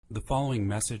The following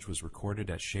message was recorded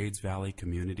at Shades Valley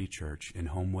Community Church in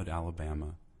Homewood,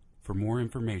 Alabama. For more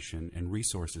information and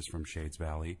resources from Shades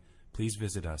Valley, please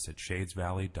visit us at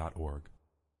shadesvalley.org.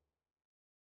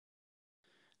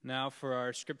 Now for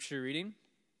our scripture reading,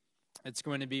 it's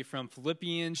going to be from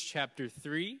Philippians chapter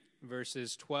 3,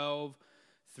 verses 12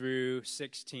 through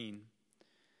 16.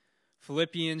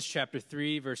 Philippians chapter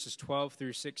 3, verses 12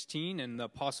 through 16, and the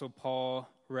Apostle Paul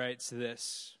writes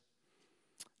this: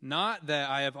 "Not that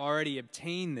I have already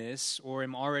obtained this or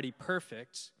am already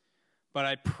perfect, but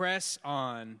I press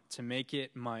on to make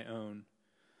it my own,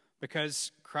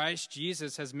 because Christ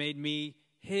Jesus has made me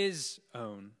his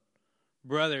own.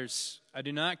 Brothers, I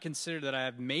do not consider that I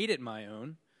have made it my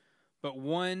own, but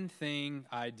one thing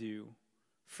I do,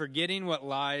 forgetting what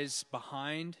lies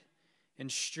behind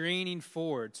and straining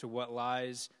forward to what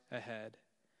lies ahead.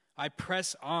 I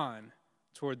press on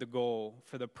toward the goal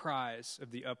for the prize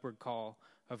of the upward call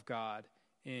of God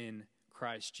in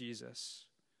Christ Jesus.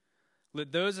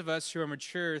 Let those of us who are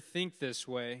mature think this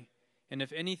way, and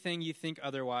if anything you think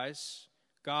otherwise,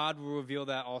 God will reveal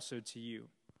that also to you.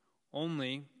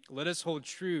 Only let us hold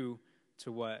true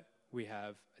to what we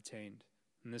have attained."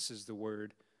 And this is the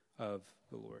word of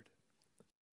the Lord.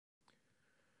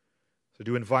 So I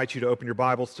do invite you to open your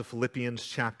Bibles to Philippians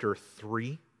chapter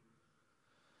 3.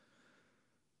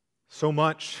 So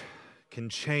much can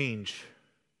change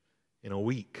in a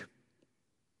week.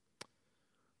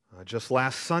 Just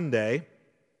last Sunday,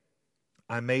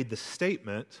 I made the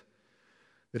statement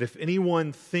that if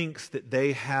anyone thinks that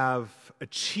they have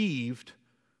achieved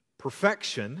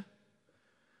perfection,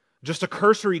 just a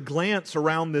cursory glance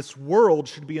around this world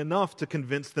should be enough to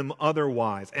convince them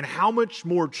otherwise. And how much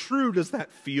more true does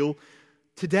that feel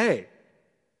today?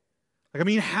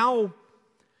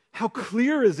 How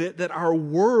clear is it that our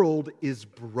world is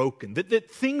broken,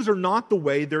 that things are not the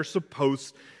way they're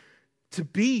supposed to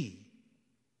be?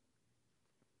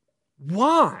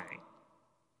 Why?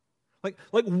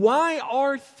 Why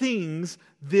are things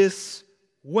this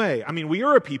way? We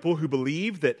are a people who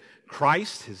believe that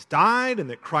Christ has died and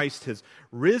that Christ has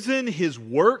risen. His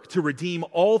work to redeem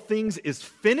all things is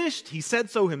finished. He said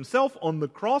so himself on the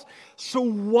cross. So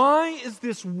why is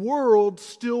this world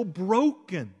still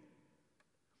broken?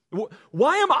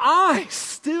 Why am I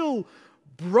still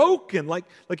broken?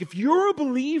 If you're a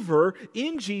believer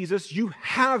in Jesus, you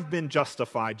have been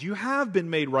justified. You have been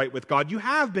made right with God. You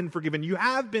have been forgiven. You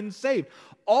have been saved.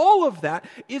 All of that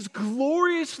is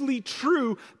gloriously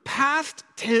true, past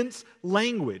tense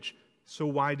language. So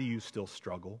why do you still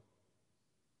struggle?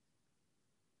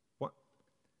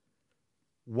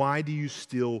 Why do you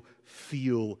still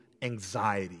feel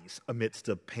anxieties amidst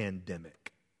a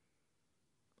pandemic?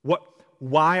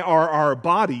 Why are our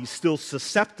bodies still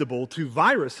susceptible to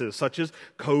viruses such as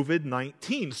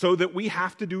COVID-19 so that we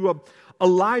have to do a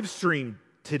live stream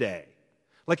today?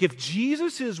 If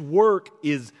Jesus' work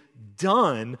is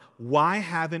done, why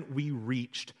haven't we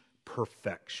reached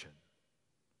perfection?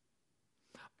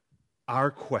 Our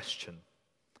question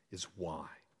is why?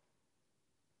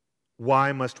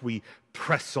 Why must we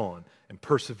press on and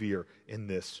persevere in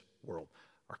this world?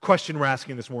 Our question we're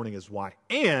asking this morning is why?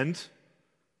 And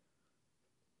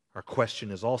our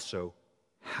question is also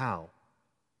how?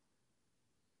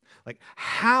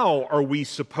 How are we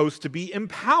supposed to be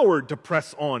empowered to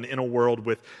press on in a world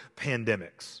with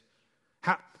pandemics?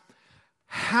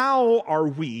 How are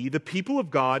we, the people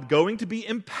of God, going to be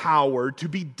empowered to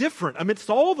be different amidst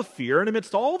all the fear and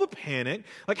amidst all the panic?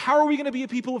 How are we going to be a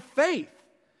people of faith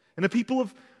and a people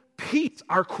of peace?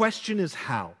 Our question is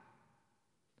how?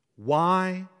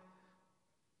 Why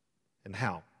and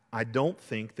how? I don't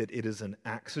think that it is an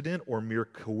accident or mere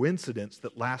coincidence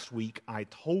that last week I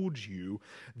told you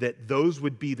that those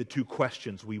would be the two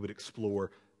questions we would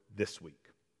explore this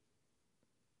week.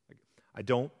 I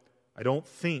don't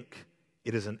think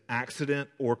it is an accident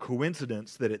or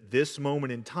coincidence that at this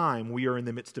moment in time we are in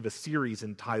the midst of a series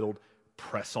entitled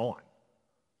Press On.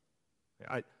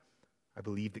 I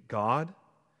believe that God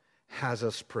has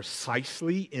us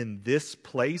precisely in this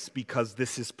place because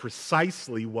this is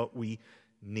precisely what we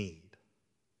need.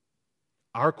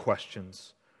 Our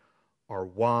questions are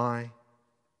why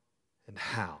and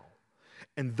how.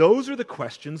 And those are the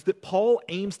questions that Paul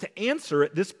aims to answer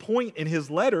at this point in his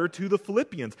letter to the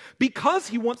Philippians because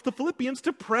he wants the Philippians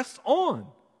to press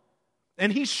on.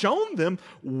 And he's shown them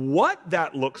what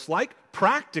that looks like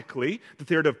practically, that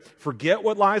they're to forget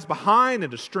what lies behind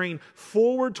and to strain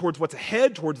forward towards what's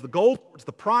ahead, towards the goal, towards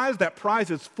the prize. That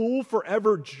prize is full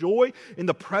forever joy in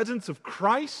the presence of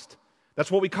Christ. That's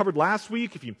what we covered last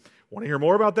week. If you want to hear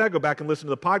more about that, go back and listen to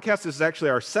the podcast. This is actually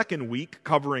our second week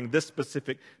covering this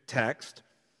specific text.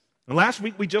 And last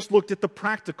week we just looked at the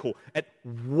practical, at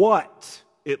what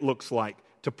it looks like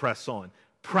to press on,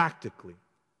 practically.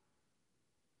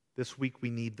 This week we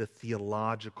need the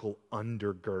theological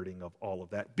undergirding of all of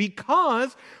that,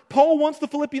 because Paul wants the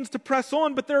Philippians to press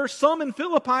on, but there are some in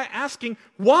Philippi asking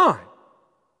why.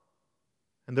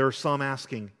 And there are some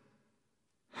asking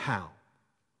how.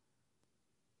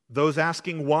 Those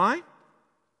asking why,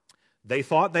 they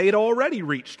thought they had already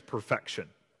reached perfection.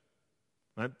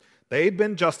 Right? They'd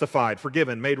been justified,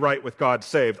 forgiven, made right with God,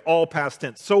 saved, all past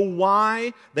tense. So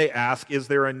why, they ask, is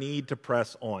there a need to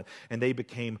press on? And they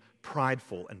became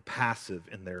prideful and passive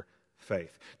in their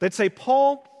faith. They'd say,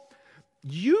 Paul,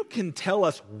 you can tell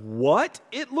us what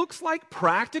it looks like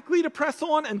practically to press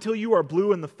on until you are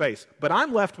blue in the face. But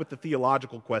I'm left with the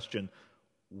theological question,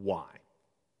 why?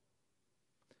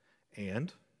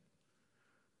 And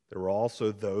there were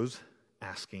also those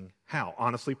asking how.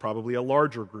 Honestly, probably a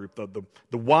larger group.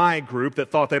 The why group that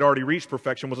thought they'd already reached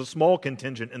perfection was a small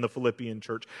contingent in the Philippian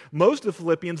church. Most of the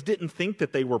Philippians didn't think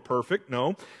that they were perfect.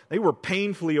 No, they were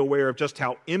painfully aware of just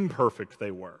how imperfect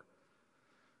they were.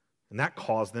 And that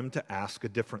caused them to ask a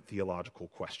different theological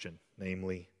question,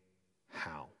 namely,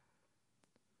 how?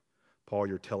 Paul,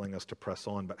 you're telling us to press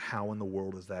on, but how in the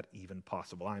world is that even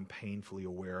possible? I'm painfully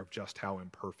aware of just how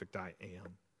imperfect I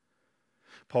am.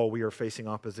 Paul, we are facing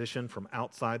opposition from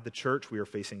outside the church. We are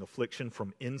facing affliction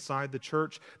from inside the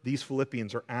church. These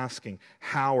Philippians are asking,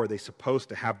 how are they supposed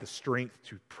to have the strength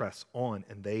to press on?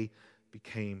 And they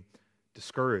became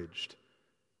discouraged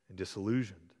and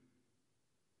disillusioned.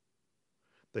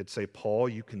 They'd say, Paul,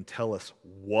 you can tell us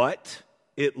what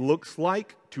it looks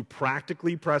like to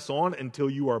practically press on until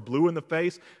you are blue in the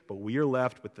face, but we are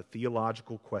left with the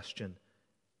theological question,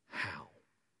 how?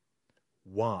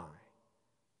 Why?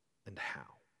 And how?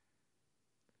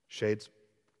 Shades,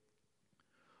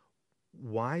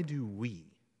 why do we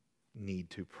need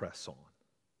to press on?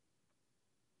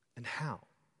 And how?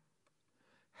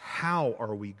 How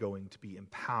are we going to be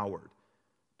empowered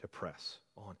to press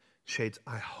on? Shades,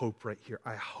 I hope right here,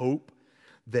 I hope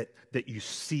that you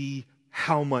see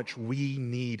how much we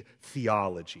need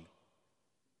theology.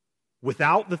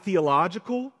 Without the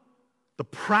theological, the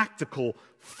practical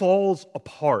falls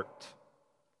apart.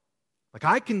 Like,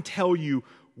 I can tell you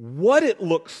what it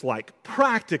looks like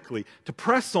practically to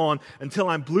press on until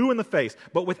I'm blue in the face.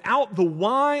 But without the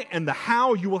why and the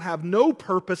how, you will have no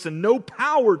purpose and no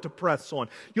power to press on.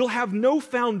 You'll have no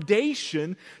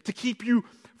foundation to keep you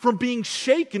from being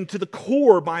shaken to the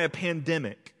core by a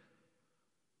pandemic.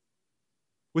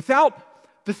 Without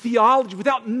the theology,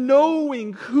 without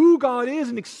knowing who God is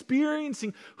and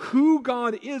experiencing who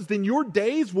God is, then your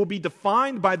days will be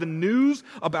defined by the news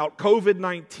about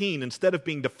COVID-19 instead of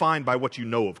being defined by what you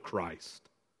know of Christ.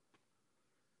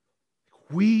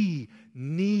 We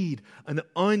need an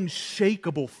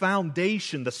unshakable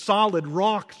foundation, the solid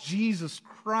rock, Jesus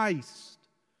Christ.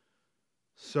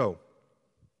 So,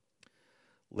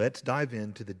 let's dive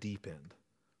into the deep end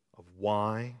of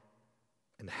why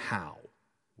and how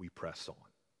we press on.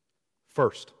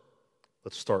 First,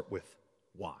 let's start with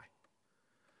why.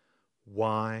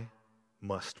 Why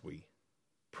must we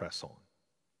press on?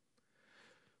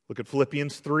 Look at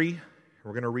Philippians 3.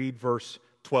 We're going to read verse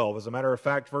 12. As a matter of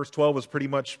fact, verse 12 is pretty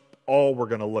much all we're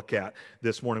going to look at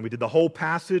this morning. We did the whole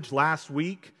passage last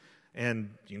week,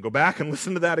 and you can go back and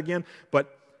listen to that again.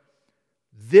 But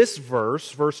this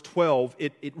verse 12,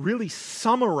 it really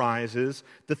summarizes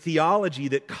the theology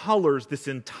that colors this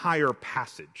entire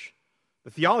passage. The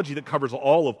theology that covers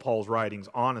all of Paul's writings,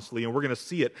 honestly, and we're going to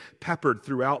see it peppered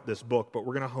throughout this book, but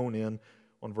we're going to hone in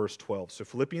on verse 12. So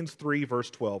Philippians 3, verse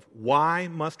 12. Why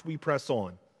must we press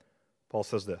on? Paul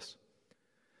says this.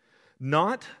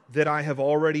 Not that I have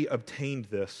already obtained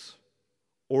this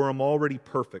or am already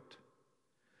perfect,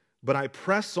 but I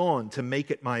press on to make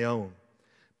it my own,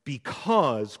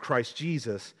 because Christ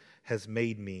Jesus has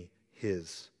made me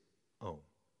his own.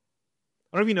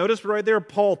 I don't know if you noticed, but right there,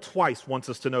 Paul twice wants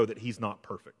us to know that he's not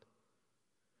perfect.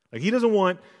 Like, he doesn't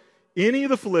want any of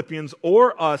the Philippians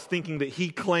or us thinking that he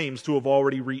claims to have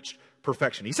already reached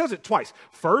perfection. He says it twice.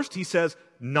 First, he says,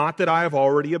 not that I have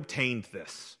already obtained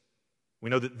this. We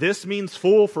know that this means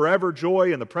full, forever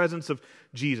joy in the presence of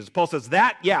Jesus. Paul says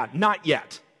that, not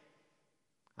yet.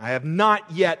 I have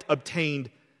not yet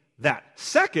obtained that.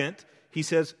 Second, he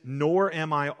says, nor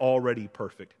am I already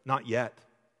perfect. Not yet.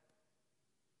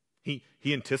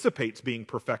 He anticipates being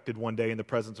perfected one day in the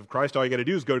presence of Christ. All you got to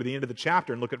do is go to the end of the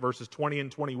chapter and look at verses 20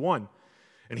 and 21.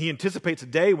 And he anticipates a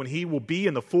day when he will be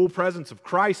in the full presence of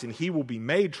Christ and he will be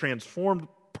made transformed,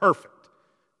 perfect,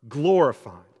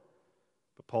 glorified.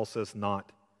 But Paul says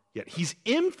not yet. He's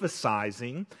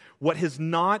emphasizing what has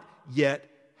not yet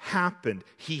happened.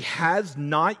 He has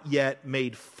not yet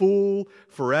made full,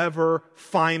 forever,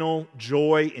 final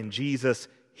joy in Jesus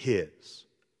his.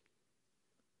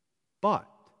 But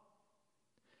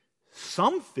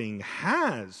something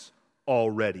has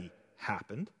already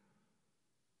happened.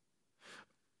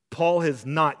 Paul has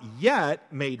not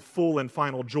yet made full and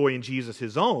final joy in Jesus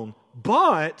his own,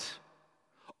 but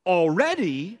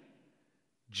already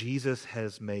Jesus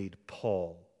has made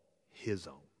Paul his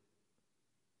own.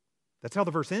 That's how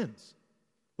the verse ends.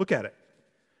 Look at it.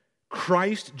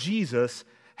 Christ Jesus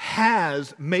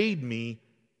has made me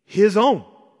his own.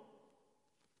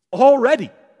 Already,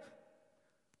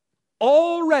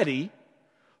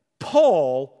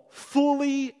 Paul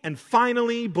fully and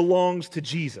finally belongs to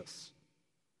Jesus.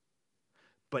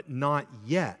 But not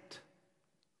yet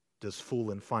does full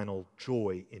and final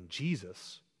joy in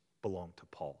Jesus belong to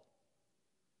Paul.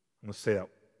 I'm going to say that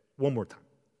one more time.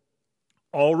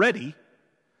 Already,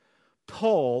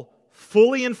 Paul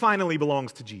fully and finally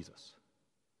belongs to Jesus.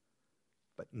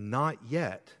 But not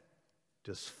yet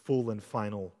does full and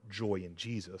final joy in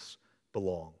Jesus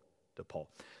belong to Paul.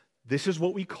 This is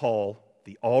what we call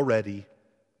the already,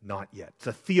 not yet. It's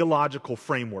a theological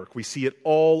framework. We see it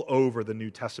all over the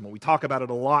New Testament. We talk about it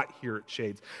a lot here at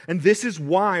Shades. And this is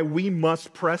why we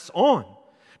must press on.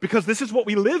 Because this is what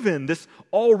we live in, this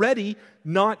already,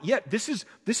 not yet. This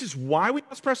is why we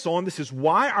must press on. This is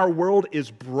why our world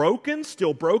is broken,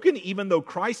 still broken, even though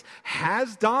Christ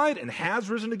has died and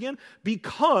has risen again,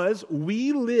 because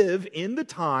we live in the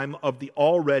time of the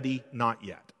already, not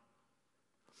yet.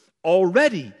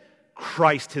 Already,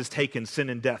 Christ has taken sin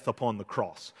and death upon the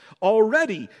cross.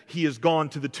 Already, he has gone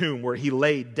to the tomb where he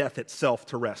laid death itself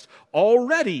to rest.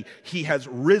 Already, he has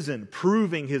risen,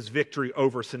 proving his victory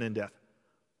over sin and death.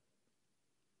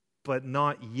 But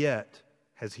not yet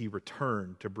has he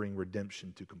returned to bring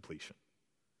redemption to completion.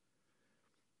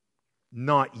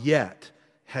 Not yet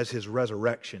has his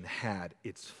resurrection had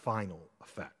its final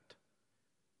effect.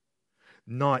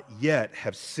 Not yet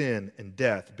have sin and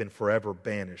death been forever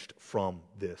banished from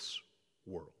this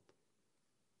world.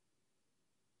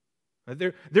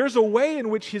 There's a way in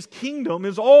which his kingdom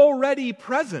is already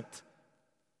present.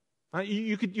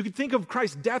 You could think of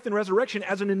Christ's death and resurrection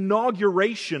as an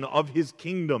inauguration of his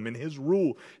kingdom and his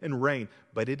rule and reign,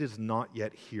 but it is not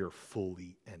yet here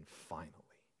fully and finally.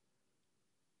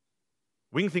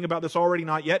 We can think about this already,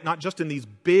 not yet, not just in these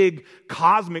big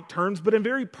cosmic terms, but in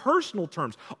very personal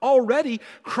terms. Already,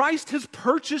 Christ has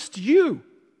purchased you.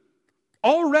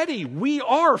 Already, we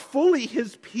are fully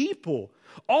his people.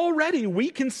 Already, we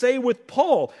can say with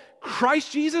Paul,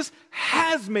 Christ Jesus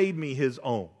has made me his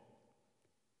own.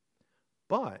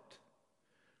 But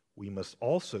we must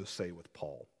also say with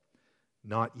Paul,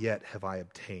 not yet have I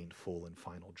obtained full and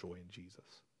final joy in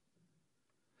Jesus.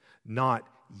 Not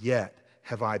yet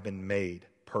have I been made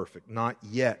perfect. Not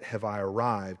yet have I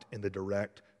arrived in the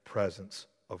direct presence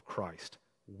of Christ.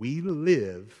 We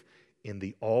live in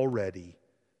the already,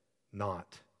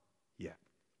 not yet.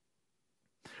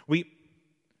 We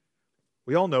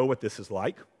all know what this is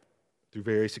like. Through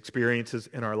various experiences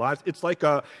in our lives. It's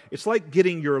like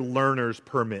getting your learner's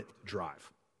permit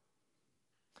drive.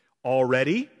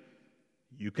 Already,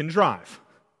 you can drive.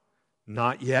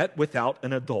 Not yet without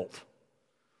an adult.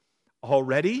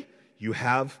 Already, you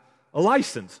have a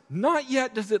license. Not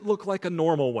yet does it look like a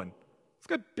normal one. It's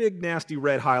got big, nasty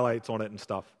red highlights on it and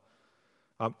stuff.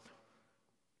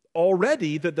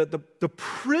 Already, the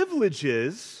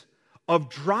privileges of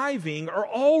driving are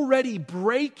already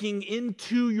breaking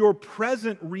into your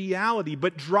present reality,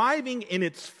 but driving in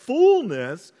its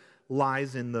fullness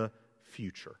lies in the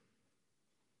future.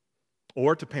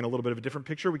 Or to paint a little bit of a different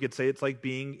picture, we could say it's like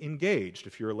being engaged.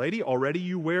 If you're a lady, already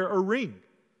you wear a ring,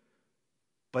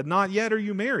 but not yet are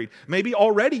you married. Maybe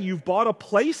already you've bought a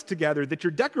place together that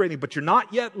you're decorating, but you're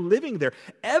not yet living there.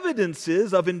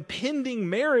 Evidences of impending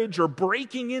marriage are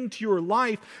breaking into your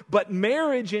life, but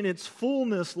marriage in its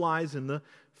fullness lies in the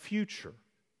future.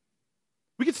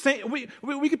 We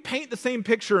could paint the same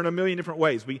picture in a million different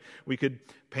ways. We could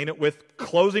paint it with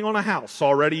closing on a house.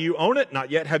 Already you own it, not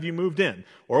yet have you moved in.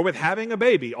 Or with having a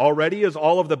baby. Already is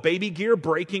all of the baby gear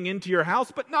breaking into your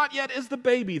house, but not yet is the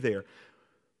baby there.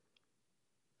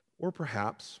 Or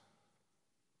perhaps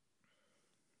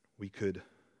we could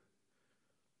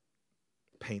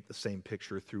paint the same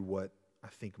picture through what I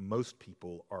think most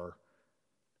people are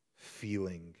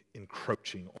feeling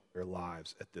encroaching on their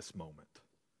lives at this moment.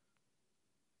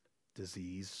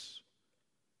 Disease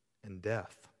and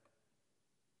death.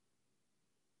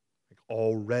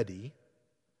 Already,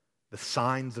 the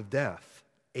signs of death,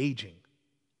 aging,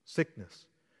 sickness,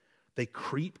 They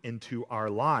creep into our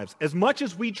lives. As much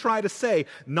as we try to say,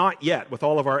 not yet, with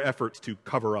all of our efforts to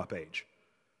cover up age.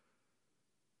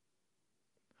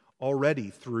 Already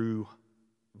through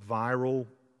viral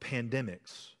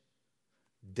pandemics,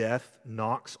 death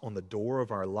knocks on the door of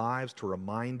our lives to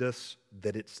remind us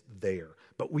that it's there.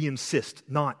 But we insist,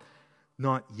 not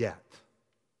yet.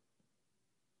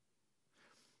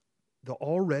 The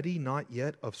already not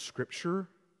yet of Scripture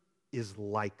is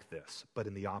like this, but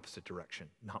in the opposite direction.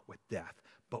 Not with death,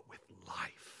 but with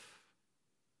life.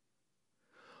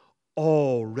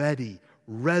 Already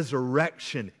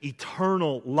resurrection,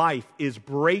 eternal life is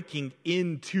breaking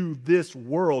into this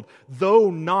world, though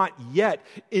not yet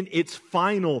in its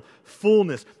final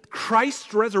fullness.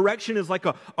 Christ's resurrection is like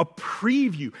a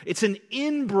preview. It's an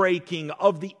inbreaking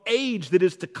of the age that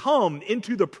is to come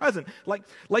into the present.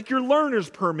 Like your learner's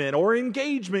permit or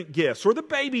engagement gifts or the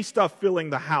baby stuff filling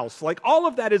the house. Like all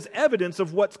of that is evidence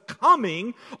of what's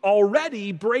coming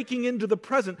already breaking into the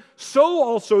present. So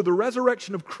also the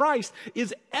resurrection of Christ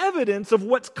is evidence of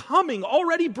what's coming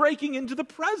already breaking into the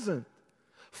present.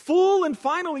 Full and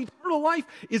final eternal life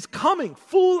is coming.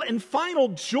 Full and final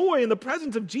joy in the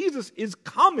presence of Jesus is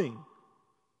coming.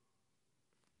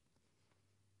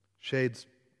 Shades,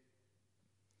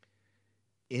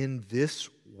 in this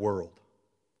world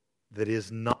that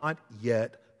is not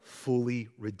yet fully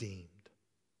redeemed,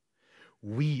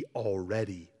 we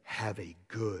already have a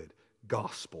good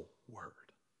gospel word.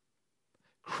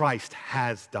 Christ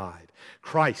has died,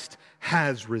 Christ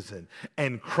has risen,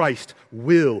 and Christ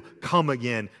will come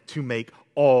again to make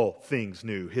all things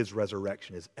new. His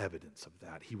resurrection is evidence of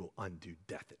that. He will undo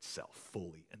death itself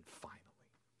fully and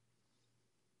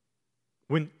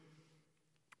finally.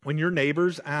 When your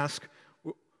neighbors ask,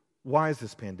 why is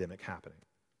this pandemic happening?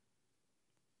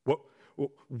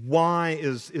 Why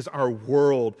is our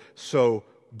world so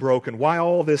broken? Why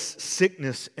all this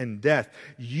sickness and death?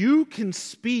 You can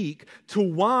speak to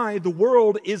why the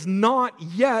world is not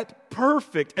yet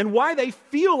perfect and why they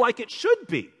feel like it should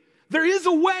be. There is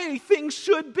a way things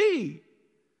should be.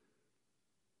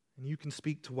 And you can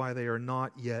speak to why they are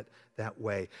not yet that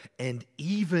way. And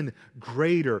even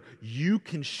greater, you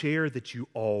can share that you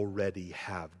already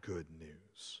have good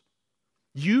news.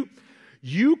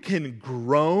 You can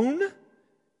groan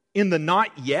in the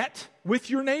not yet with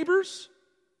your neighbors,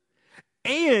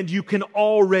 and you can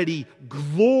already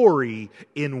glory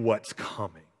in what's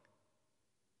coming.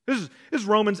 This is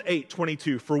Romans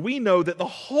 8:22. For we know that the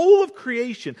whole of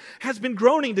creation has been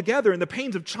groaning together in the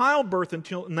pains of childbirth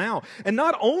until now. And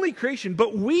not only creation,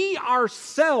 but we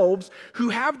ourselves who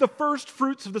have the first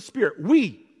fruits of the Spirit.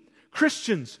 We,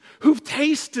 Christians, who've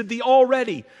tasted the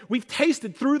already. We've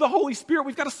tasted through the Holy Spirit.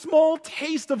 We've got a small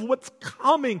taste of what's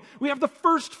coming. We have the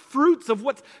first fruits of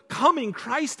what's coming.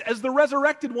 Christ, as the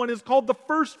resurrected one, is called the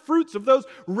first fruits of those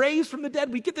raised from the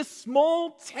dead. We get this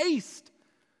small taste.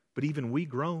 But even we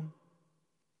groan.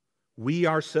 We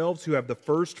ourselves who have the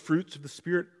first fruits of the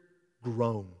Spirit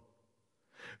groan.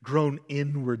 Groan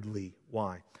inwardly.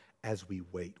 Why? As we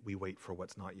wait for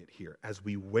what's not yet here. As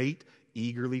we wait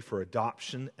eagerly for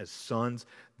adoption as sons,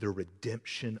 the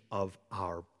redemption of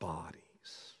our bodies.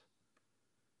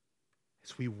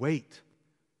 As we wait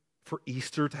for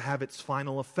Easter to have its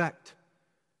final effect,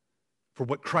 for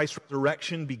what Christ's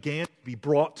resurrection began to be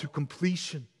brought to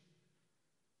completion.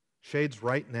 Shades,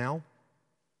 right now,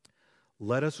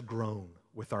 let us groan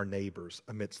with our neighbors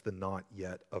amidst the not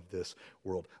yet of this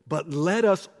world. But let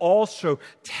us also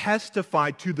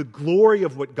testify to the glory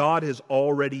of what God has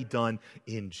already done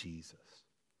in Jesus.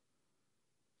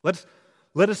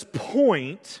 Let us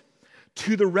point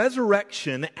to the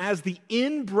resurrection as the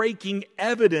inbreaking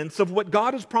evidence of what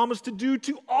God has promised to do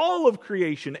to all of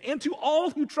creation and to all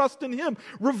who trust in Him.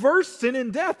 Reverse sin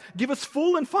and death. Give us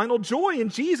full and final joy in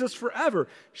Jesus forever.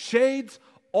 Shades,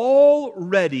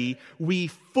 already we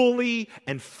fully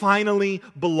and finally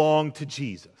belong to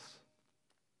Jesus.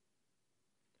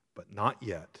 But not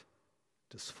yet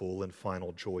does full and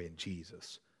final joy in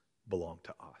Jesus belong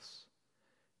to us.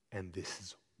 And this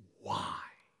is why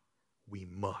we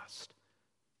must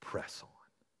press on.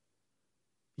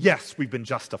 Yes, we've been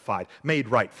justified, made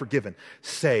right, forgiven,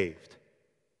 saved.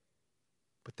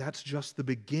 But that's just the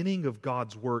beginning of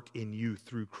God's work in you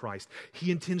through Christ.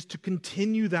 He intends to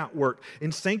continue that work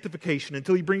in sanctification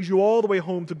until He brings you all the way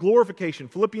home to glorification.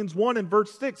 Philippians 1 and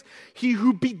verse 6, He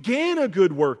who began a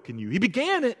good work in you, He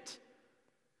began it.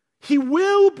 He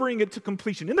will bring it to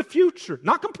completion in the future.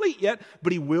 Not complete yet,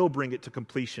 but He will bring it to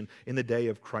completion in the day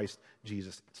of Christ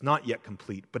Jesus. It's not yet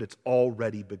complete, but it's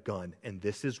already begun. And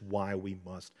this is why we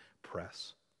must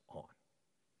press on.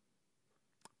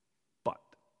 But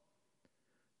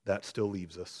that still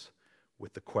leaves us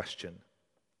with the question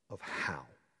of how.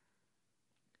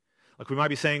 Like we might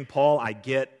be saying, Paul, I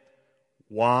get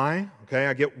why, okay?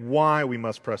 I get why we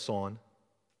must press on.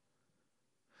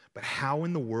 But how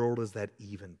in the world is that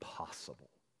even possible?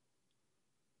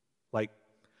 Like,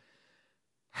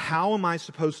 how am I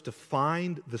supposed to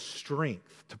find the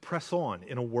strength to press on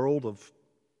in a world of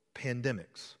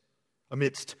pandemics?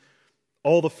 Amidst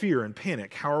all the fear and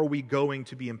panic, how are we going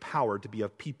to be empowered to be a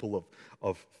people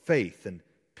of faith and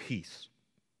peace?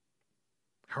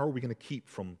 How are we going to keep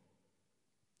from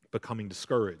becoming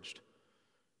discouraged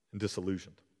and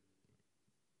disillusioned?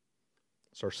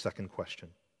 That's our second question.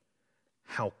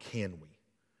 How can we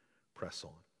press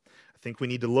on? I think we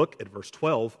need to look at verse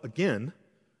 12 again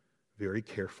very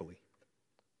carefully.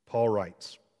 Paul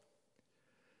writes,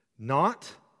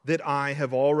 "Not that I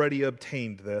have already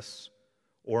obtained this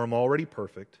or am already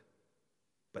perfect,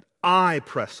 but I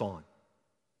press on."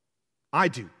 I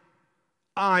do.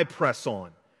 I press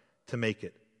on to make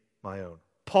it my own.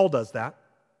 Paul does that.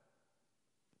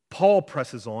 Paul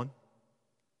presses on.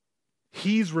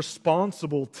 He's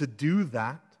responsible to do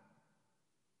that.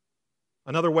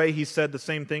 Another way he said the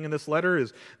same thing in this letter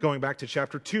is going back to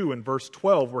chapter 2 and verse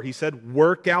 12, where he said,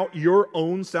 "Work out your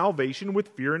own salvation with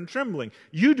fear and trembling."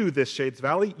 You do this, Shades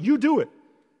Valley. You do it.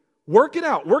 Work it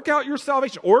out. Work out your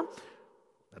salvation. Or,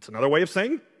 that's another way of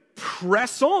saying,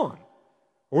 press on.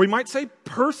 Or we might say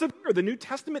persevere. The New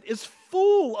Testament is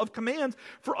full of commands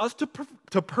for us to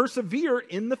persevere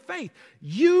in the faith.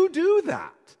 You do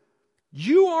that.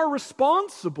 You are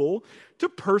responsible to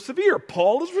persevere.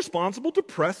 Paul is responsible to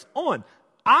press on.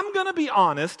 I'm going to be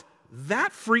honest,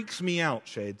 that freaks me out,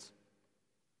 Shades.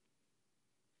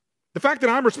 The fact that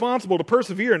I'm responsible to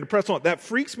persevere and to press on, that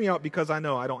freaks me out because I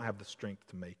know I don't have the strength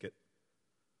to make it.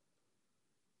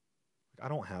 I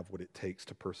don't have what it takes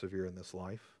to persevere in this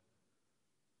life.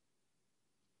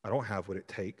 I don't have what it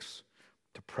takes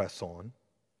to press on.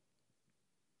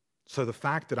 So the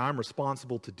fact that I'm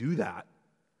responsible to do that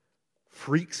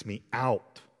freaks me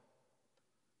out.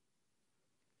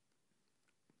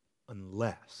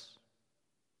 Unless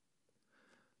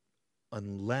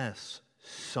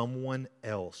someone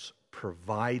else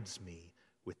provides me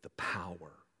with the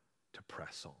power to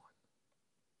press on.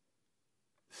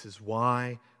 This is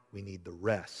why we need the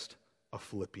rest of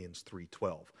Philippians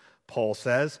 3:12. Paul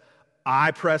says,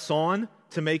 I press on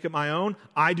to make it my own.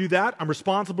 I do that. I'm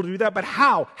responsible to do that. But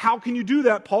how? How can you do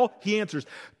that, Paul? He answers,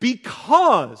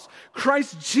 because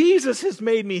Christ Jesus has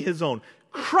made me his own.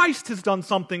 Christ has done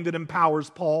something that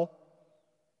empowers Paul.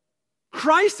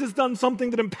 Christ has done something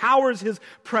that empowers his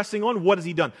pressing on. What has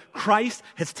he done? Christ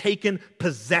has taken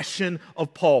possession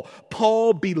of Paul.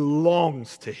 Paul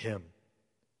belongs to him.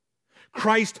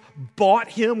 Christ bought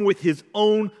him with his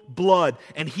own blood,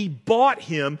 and he bought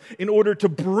him in order to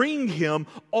bring him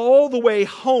all the way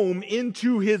home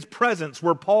into his presence,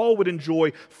 where Paul would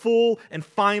enjoy full and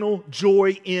final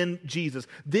joy in Jesus.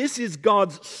 This is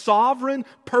God's sovereign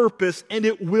purpose, and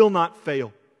it will not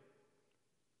fail.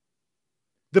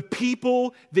 The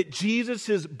people that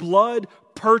Jesus' blood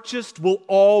purchased will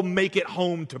all make it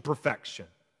home to perfection.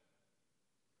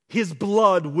 His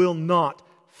blood will not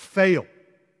fail.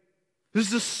 This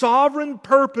is the sovereign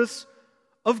purpose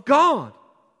of God.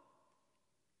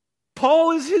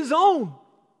 Paul is his own,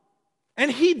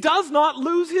 and he does not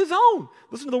lose his own.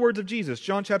 Listen to the words of Jesus,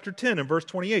 John chapter 10 and verse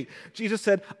 28. Jesus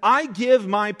said, I give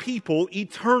my people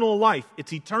eternal life.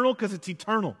 It's eternal because it's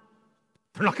eternal.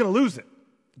 They're not going to lose it.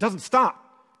 It doesn't stop.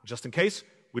 Just in case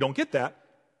we don't get that,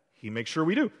 he makes sure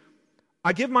we do.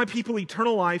 I give my people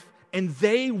eternal life, and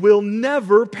they will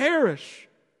never perish.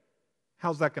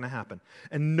 How's that going to happen?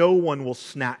 And no one will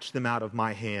snatch them out of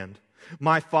my hand.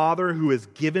 My Father who has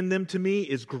given them to me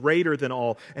is greater than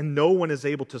all, and no one is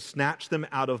able to snatch them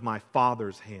out of my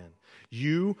Father's hand.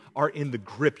 You are in the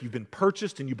grip. You've been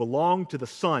purchased and you belong to the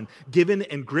Son, given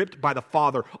and gripped by the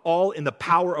Father, all in the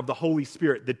power of the Holy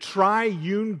Spirit. The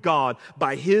triune God,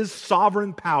 by his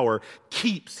sovereign power,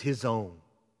 keeps his own.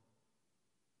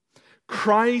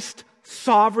 Christ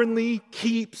sovereignly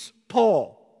keeps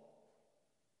Paul.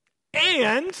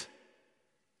 And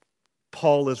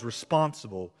Paul is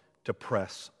responsible to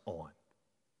press on.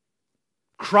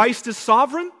 Christ is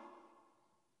sovereign.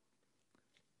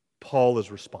 Paul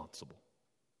is responsible.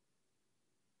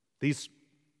 These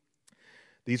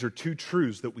are two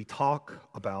truths that we talk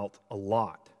about a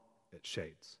lot at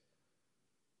Shades.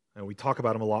 And we talk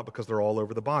about them a lot because they're all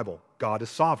over the Bible. God is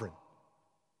sovereign.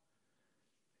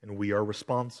 And we are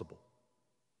responsible.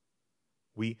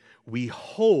 We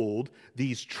hold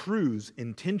these truths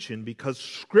in tension because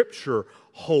Scripture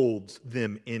holds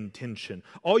them in tension.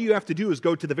 All you have to do is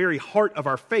go to the very heart of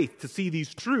our faith to see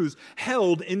these truths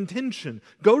held in tension.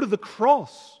 Go to the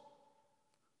cross.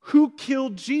 Who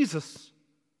killed Jesus?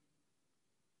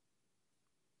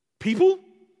 People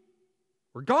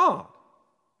or God?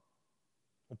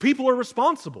 Well, people are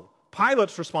responsible.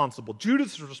 Pilate's responsible.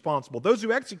 Judas is responsible. Those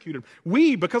who executed him.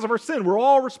 We, because of our sin, we're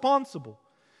all responsible.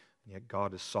 And yet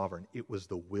God is sovereign. It was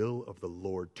the will of the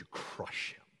Lord to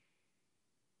crush him.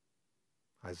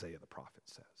 Isaiah the prophet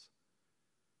says.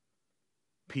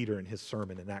 Peter in his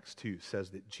sermon in Acts 2 says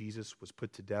that Jesus was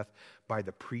put to death by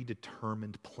the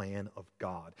predetermined plan of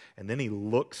God. And then he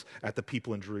looks at the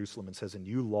people in Jerusalem and says, and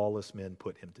you lawless men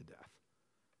put him to death.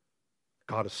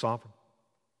 God is sovereign.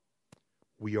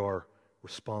 We are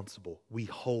responsible. We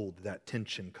hold that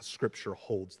tension because Scripture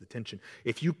holds the tension.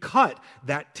 If you cut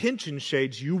that tension,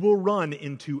 shades, you will run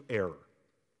into error.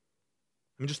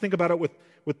 I mean, just think about it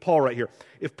with Paul right here.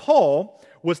 If Paul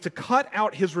was to cut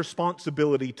out his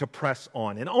responsibility to press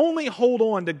on and only hold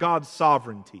on to God's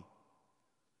sovereignty,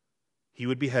 he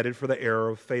would be headed for the error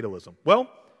of fatalism.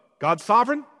 Well, God's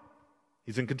sovereign.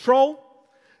 He's in control.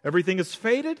 Everything is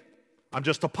fated. I'm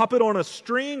just a puppet on a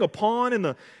string, a pawn in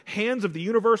the hands of the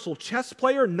universal chess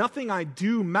player. Nothing I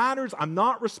do matters. I'm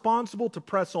not responsible to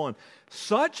press on.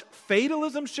 Such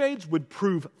fatalism, shades, would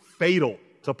prove fatal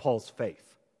to Paul's faith.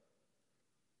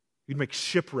 You'd make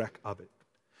shipwreck of it.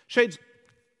 Shades,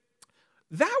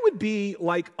 that would be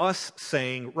like us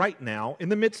saying right now, in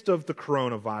the midst of the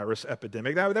coronavirus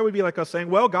epidemic, that would be like us saying,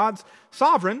 well, God's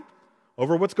sovereign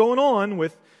over what's going on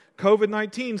with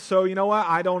COVID-19, so you know what,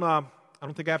 I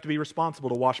don't think I have to be responsible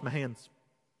to wash my hands.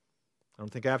 I don't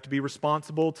think I have to be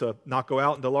responsible to not go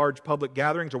out into large public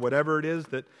gatherings or whatever it is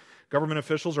that government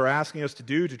officials are asking us to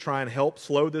do to try and help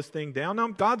slow this thing down. No,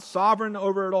 God's sovereign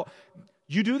over it all.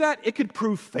 You do that, it could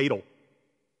prove fatal.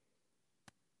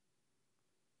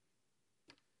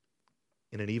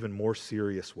 In an even more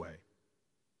serious way,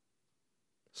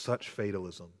 such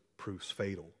fatalism proves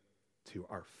fatal to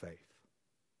our faith.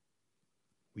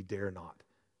 We dare not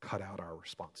cut out our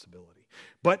responsibility.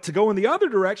 But to go in the other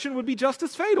direction would be just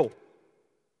as fatal.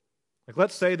 Like,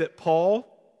 let's say that Paul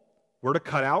were to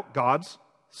cut out God's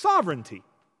sovereignty,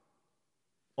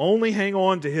 only hang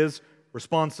on to his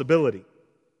responsibility.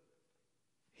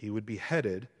 He would be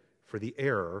headed for the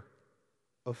error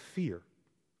of fear.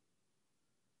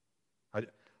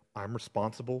 I'm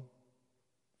responsible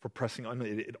for pressing on.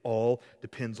 It all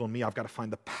depends on me. I've got to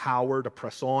find the power to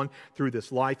press on through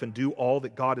this life and do all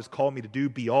that God has called me to do,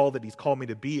 be all that He's called me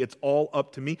to be. It's all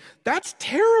up to me. That's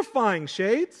terrifying,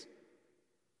 shades.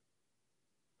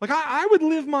 Like, I would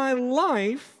live my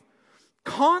life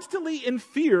constantly in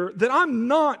fear that I'm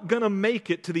not going to make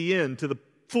it to the end, to the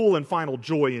full and final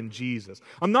joy in Jesus.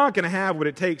 I'm not going to have what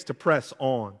it takes to press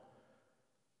on.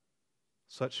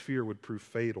 Such fear would prove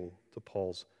fatal to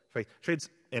Paul's faith. Shades,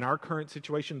 in our current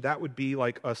situation, that would be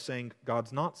like us saying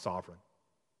God's not sovereign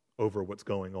over what's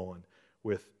going on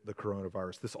with the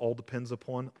coronavirus. This all depends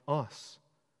upon us.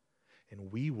 And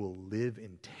we will live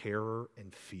in terror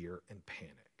and fear and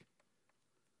panic.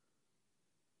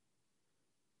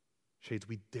 Shades,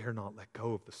 we dare not let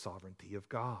go of the sovereignty of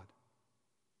God.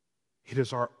 It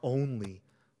is our only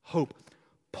hope.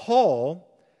 Paul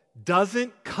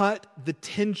doesn't cut the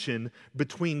tension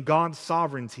between God's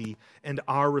sovereignty and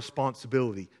our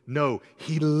responsibility. No,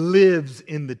 he lives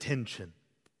in the tension.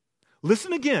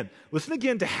 Listen again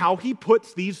to how he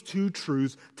puts these two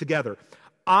truths together.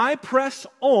 I press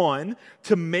on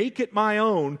to make it my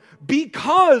own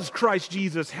because Christ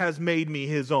Jesus has made me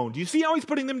his own. Do you see how he's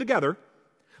putting them together?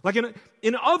 Like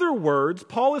in other words,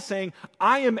 Paul is saying,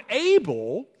 I am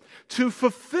able to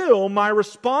fulfill my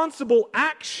responsible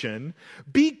action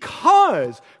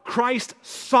because Christ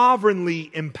sovereignly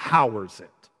empowers it.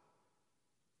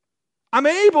 I'm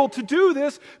able to do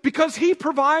this because he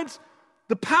provides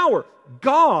the power.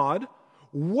 God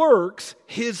works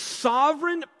his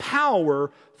sovereign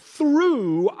power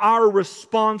through our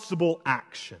responsible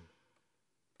action.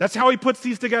 That's how he puts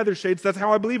these together, shades. That's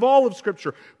how I believe all of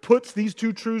Scripture puts these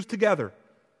two truths together.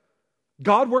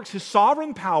 God works his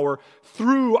sovereign power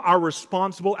through our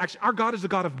responsible action. Our God is a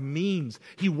God of means.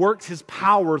 He works his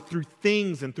power through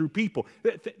things and through people.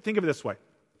 Think of it this way.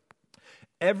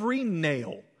 Every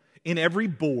nail in every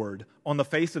board on the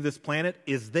face of this planet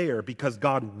is there because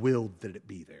God willed that it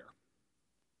be there.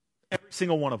 Every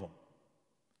single one of them.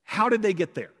 How did they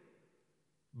get there?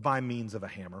 By means of a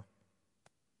hammer.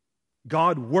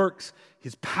 God works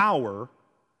his power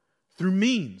through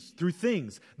means, through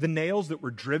things. The nails that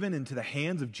were driven into the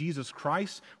hands of Jesus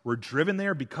Christ were driven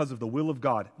there because of the will of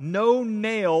God. No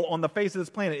nail on the face of this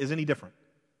planet is any different.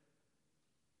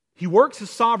 He works his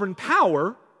sovereign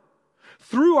power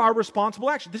through our responsible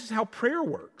action. This is how prayer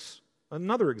works.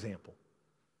 Another example.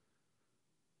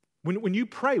 When you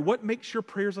pray, what makes your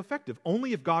prayers effective?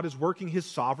 Only if God is working His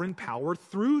sovereign power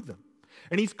through them.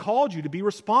 And He's called you to be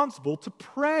responsible to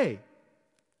pray.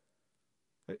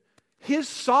 His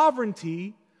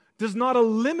sovereignty does not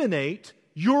eliminate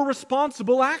your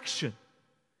responsible action.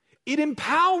 It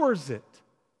empowers it.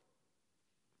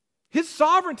 His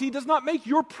sovereignty does not make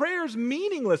your prayers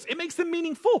meaningless. It makes them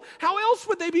meaningful. How else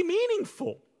would they be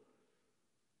meaningful?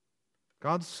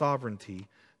 God's sovereignty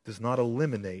does not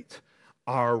eliminate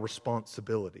our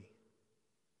responsibility.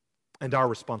 And our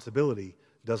responsibility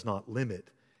does not limit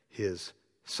His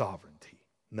sovereignty.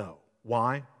 No.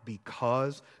 Why?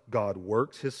 Because God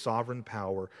works His sovereign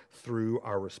power through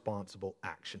our responsible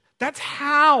action. That's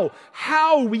how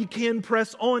we can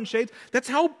press on, Shades. That's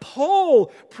how Paul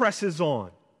presses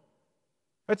on.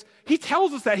 He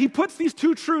tells us that. He puts these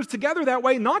two truths together that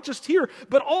way, not just here,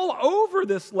 but all over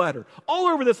this letter. All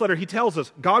over this letter, he tells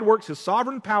us God works His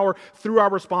sovereign power through our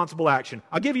responsible action.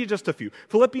 I'll give you just a few.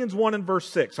 Philippians 1 and verse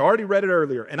 6. I already read it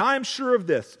earlier. And I am sure of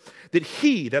this, that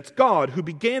He, that's God, who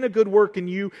began a good work in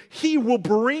you, He will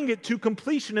bring it to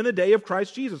completion in the day of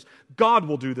Christ Jesus. God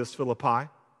will do this, Philippi,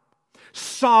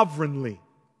 sovereignly,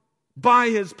 by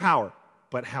His power.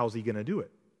 But how's He going to do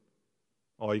it?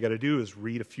 All you got to do is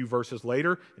read a few verses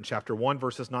later in chapter 1,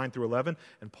 verses 9 through 11,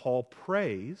 and Paul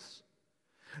prays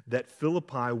that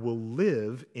Philippi will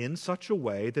live in such a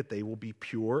way that they will be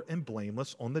pure and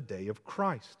blameless on the day of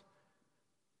Christ.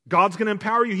 God's going to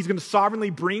empower you. He's going to sovereignly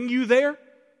bring you there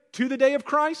to the day of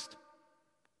Christ,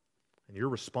 and you're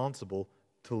responsible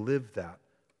to live that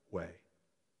way.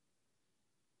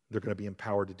 They're going to be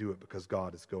empowered to do it because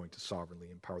God is going to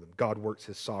sovereignly empower them. God works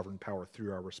His sovereign power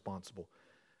through our responsible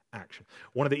action.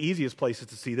 One of the easiest places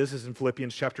to see this is in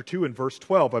Philippians chapter 2 and verse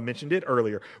 12. I mentioned it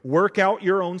earlier. Work out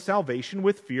your own salvation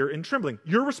with fear and trembling.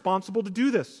 You're responsible to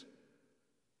do this.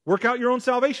 Work out your own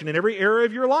salvation in every area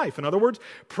of your life. In other words,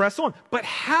 press on. But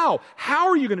how? How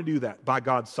are you going to do that? By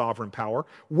God's sovereign power.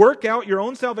 Work out your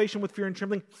own salvation with fear and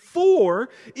trembling, for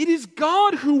it is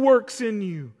God who works in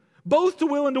you, both to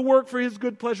will and to work for His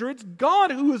good pleasure. It's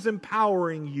God who is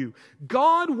empowering you.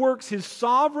 God works His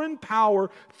sovereign power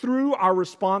through our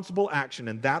responsible action.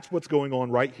 And that's what's going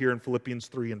on right here in Philippians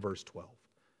 3 and verse 12.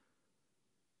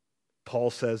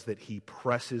 Paul says that he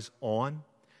presses on.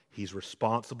 He's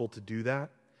responsible to do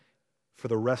that. For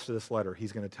the rest of this letter,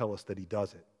 he's going to tell us that he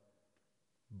does it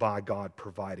by God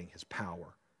providing His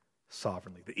power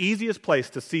sovereignly. The easiest place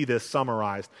to see this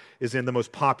summarized is in the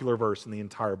most popular verse in the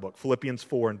entire book, Philippians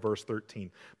 4 and verse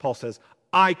 13. Paul says,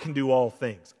 I can do all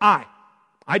things. I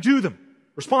do them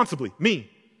responsibly, me.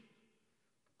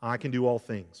 I can do all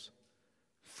things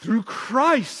through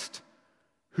Christ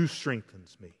who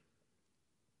strengthens me.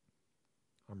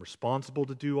 I'm responsible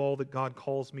to do all that God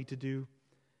calls me to do,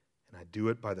 and I do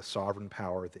it by the sovereign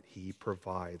power that He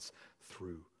provides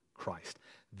through Christ.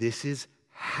 This is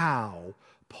how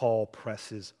Paul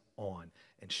presses on.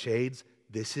 And Shades,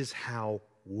 this is how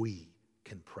we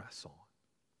can press on.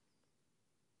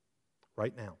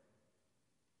 Right now.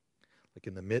 Like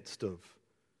in the midst of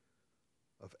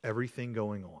everything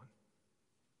going on.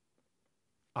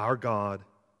 Our God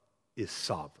is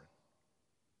sovereign.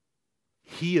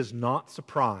 He is not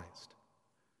surprised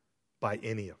by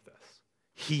any of this.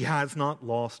 He has not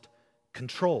lost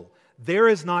control. There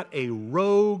is not a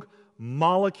rogue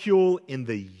molecule in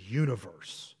the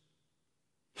universe.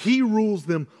 He rules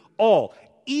them all,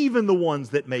 even the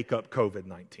ones that make up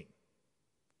COVID-19.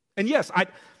 And yes,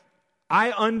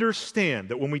 I understand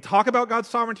that when we talk about God's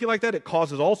sovereignty like that, it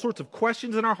causes all sorts of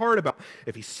questions in our heart about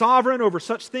if He's sovereign over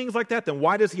such things like that, then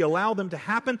why does He allow them to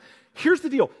happen? Here's the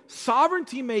deal.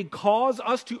 Sovereignty may cause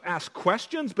us to ask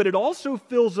questions, but it also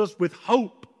fills us with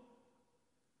hope.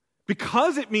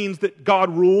 Because it means that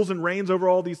God rules and reigns over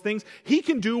all these things, He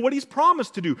can do what He's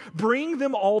promised to do. Bring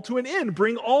them all to an end.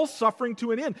 Bring all suffering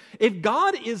to an end. If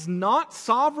God is not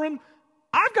sovereign,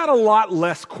 I've got a lot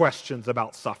less questions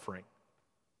about suffering.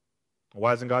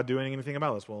 Why isn't God doing anything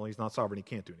about this? Well, He's not sovereign. He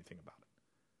can't do anything about it.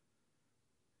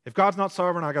 If God's not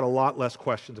sovereign, I've got a lot less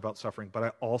questions about suffering, but I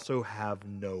also have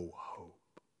no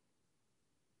hope.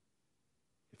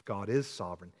 If God is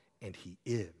sovereign, and He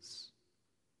is,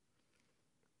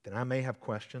 then I may have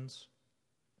questions,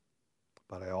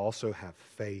 but I also have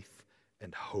faith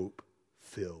and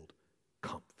hope-filled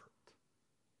comfort.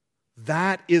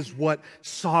 That is what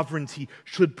sovereignty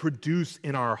should produce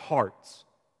in our hearts.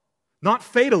 Not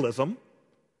fatalism,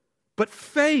 but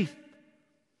faith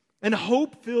and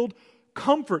hope-filled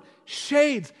comfort.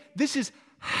 Shades, this is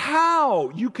how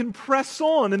you can press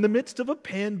on in the midst of a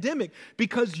pandemic,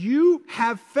 because you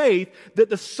have faith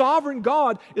that the sovereign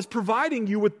God is providing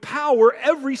you with power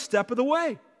every step of the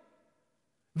way.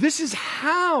 This is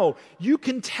how you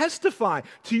can testify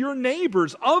to your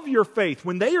neighbors of your faith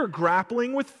when they are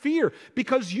grappling with fear,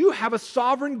 because you have a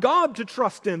sovereign God to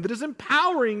trust in that is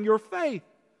empowering your faith.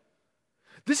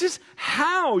 This is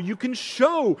how you can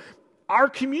show our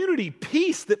community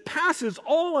peace that passes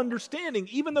all understanding,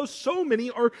 even though so many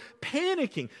are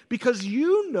panicking, because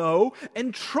you know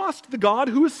and trust the God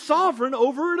who is sovereign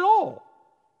over it all.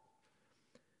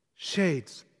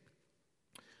 Shades.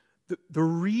 The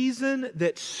reason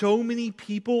that so many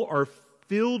people are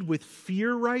filled with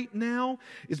fear right now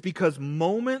is because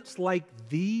moments like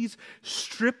these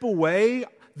strip away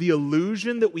the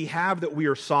illusion that we have that we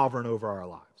are sovereign over our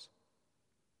lives,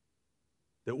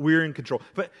 that we're in control.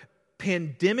 But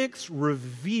pandemics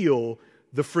reveal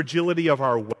the fragility of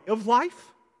our way of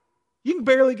life. You can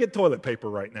barely get toilet paper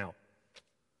right now.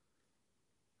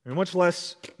 And much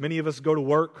less many of us go to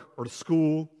work or to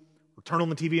school or turn on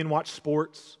the TV and watch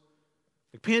sports.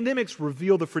 The pandemics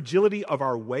reveal the fragility of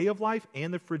our way of life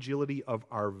and the fragility of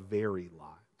our very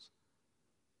lives.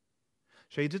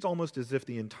 Shades, it's almost as if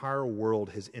the entire world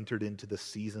has entered into the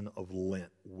season of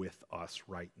Lent with us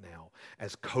right now,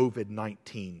 as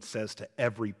COVID-19 says to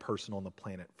every person on the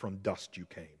planet, from dust you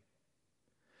came,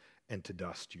 and to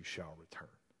dust you shall return.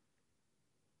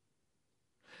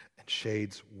 And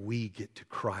Shades, we get to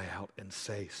cry out and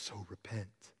say, so repent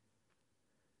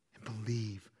and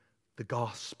believe the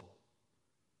gospel.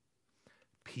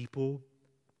 People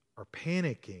are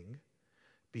panicking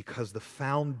because the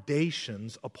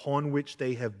foundations upon which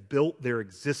they have built their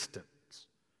existence,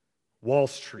 Wall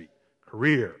Street,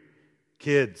 career,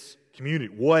 kids,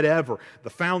 community, whatever, the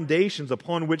foundations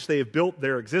upon which they have built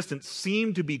their existence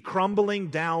seem to be crumbling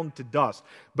down to dust.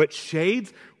 But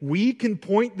Shades, we can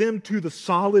point them to the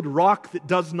solid rock that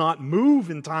does not move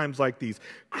in times like these,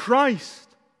 Christ.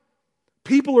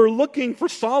 People are looking for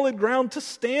solid ground to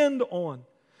stand on.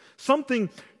 Something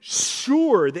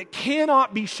sure that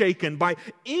cannot be shaken by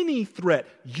any threat.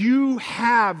 You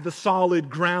have the solid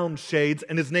ground, Shades,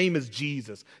 and His name is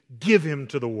Jesus. Give Him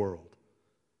to the world.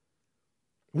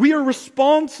 We are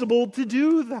responsible to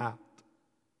do that.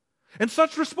 And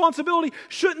such responsibility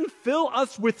shouldn't fill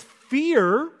us with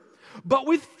fear, but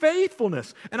with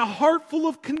faithfulness and a heart full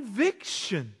of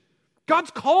conviction.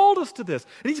 God's called us to this,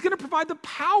 and He's going to provide the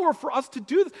power for us to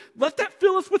do this. Let that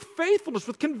fill us with faithfulness,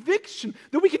 with conviction,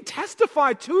 that we can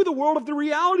testify to the world of the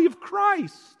reality of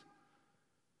Christ.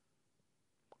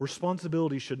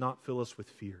 Responsibility should not fill us with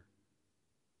fear,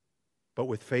 but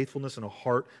with faithfulness and a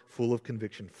heart full of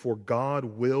conviction. For God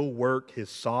will work His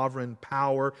sovereign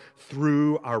power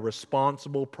through our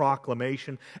responsible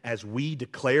proclamation as we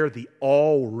declare the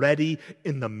already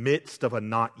in the midst of a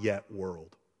not yet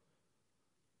world.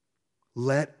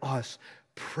 Let us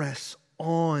press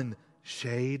on,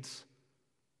 Shades,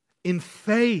 in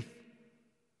faith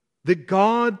that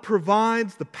God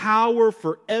provides the power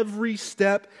for every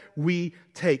step we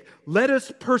take. Let us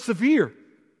persevere,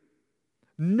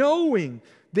 knowing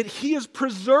that He is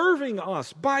preserving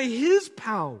us by His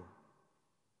power.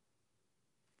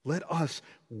 Let us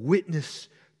witness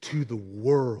to the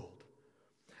world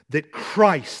that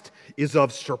Christ is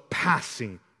of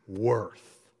surpassing worth.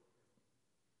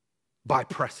 By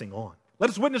pressing on. Let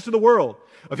us witness to the world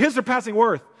of His surpassing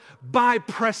worth by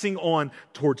pressing on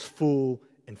towards full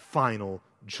and final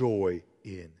joy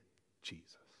in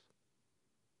Jesus.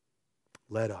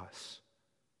 Let us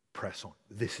press on.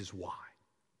 This is why.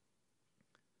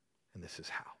 And this is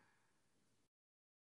how.